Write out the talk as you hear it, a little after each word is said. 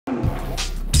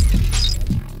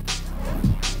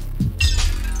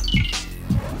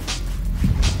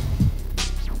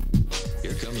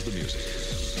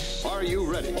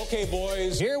ready. Okay,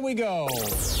 boys, here we go.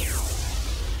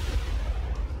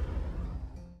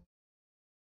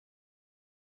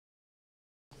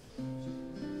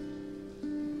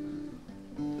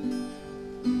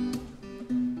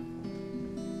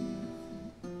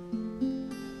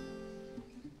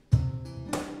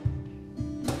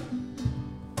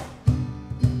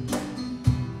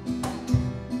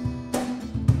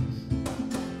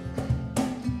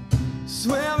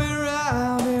 Swimming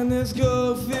around in this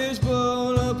goldfish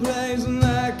bowl, a place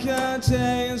that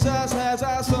contains us as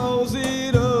our souls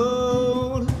eat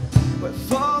old. Where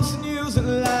false news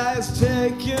and lies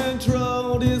take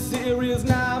control. This here is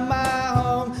not my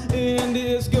home in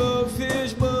this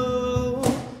goldfish bowl.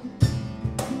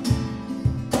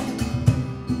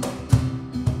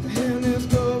 In this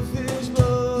goldfish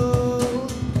bowl.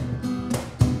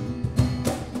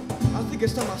 I think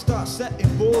it's time I start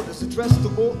setting borders, address the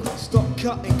awkward, stop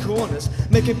cutting corners,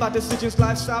 making bad decisions,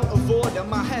 life's out of order.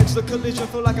 My head's a collision,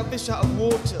 feel like a fish out of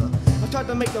water. I've tried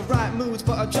to make the right moves,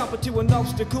 but I jump into an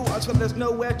obstacle. I swear there's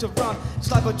nowhere to run.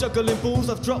 It's like a juggling balls,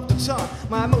 I've dropped a ton.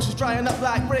 My emotions drying up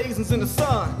like raisins in the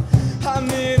sun. I'm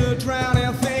in a drown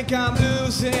and think I'm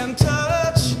losing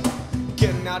touch.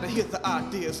 Getting out of here, the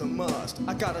idea's a must.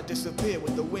 I gotta disappear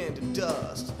with the wind and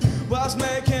dust. Walls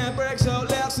making breaks, so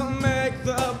let's make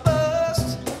the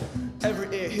bust.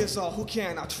 Every ear hears all, who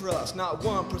can I trust? Not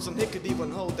one person here could even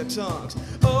hold their tongues.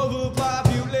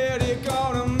 Overpopulated,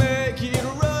 gonna make it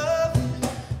rough.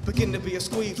 Begin to be a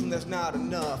squeeze when there's not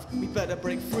enough. We better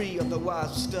break free, otherwise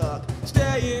we're stuck.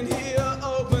 Staying here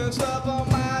opens up all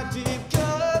my deep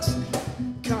cuts.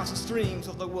 Constant streams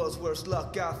of the world's worst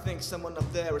luck. I think someone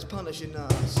up there is punishing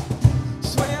us.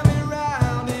 Swimming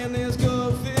around in this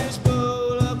goldfish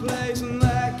bowl, a place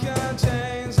that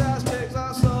contains us, takes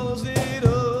our souls eat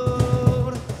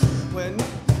old. When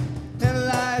and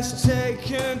lies take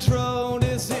control,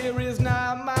 this here is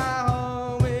not my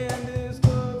home in this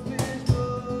goldfish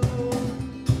bowl.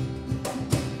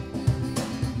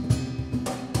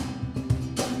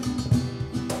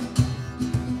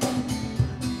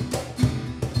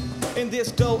 In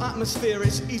this dull atmosphere,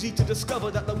 it's easy to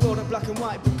discover that the world ain't black and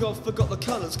white, but God forgot the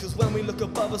colours. Cause when we look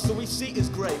above us, all we see is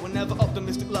grey. We're never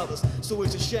optimistic lovers, it's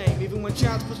always a shame. Even when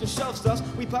chance pushes and shoves us,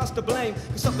 we pass the blame.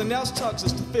 Cause something else tugs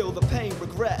us to feel the pain,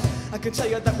 regret. I can tell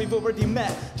you that we've already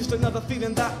met, just another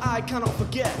feeling that I cannot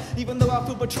forget. Even though I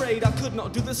feel betrayed, I could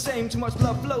not do the same. Too much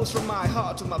love flows from my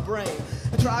heart to my brain.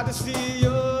 I tried to see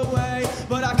your way,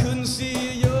 but I couldn't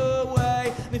see your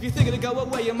way. And if you think it'll go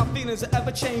away and my feelings have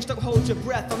ever changed, don't hold your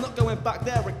breath, I'm not going back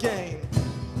there again.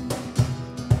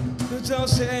 Don't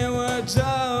say a word,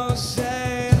 don't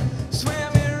say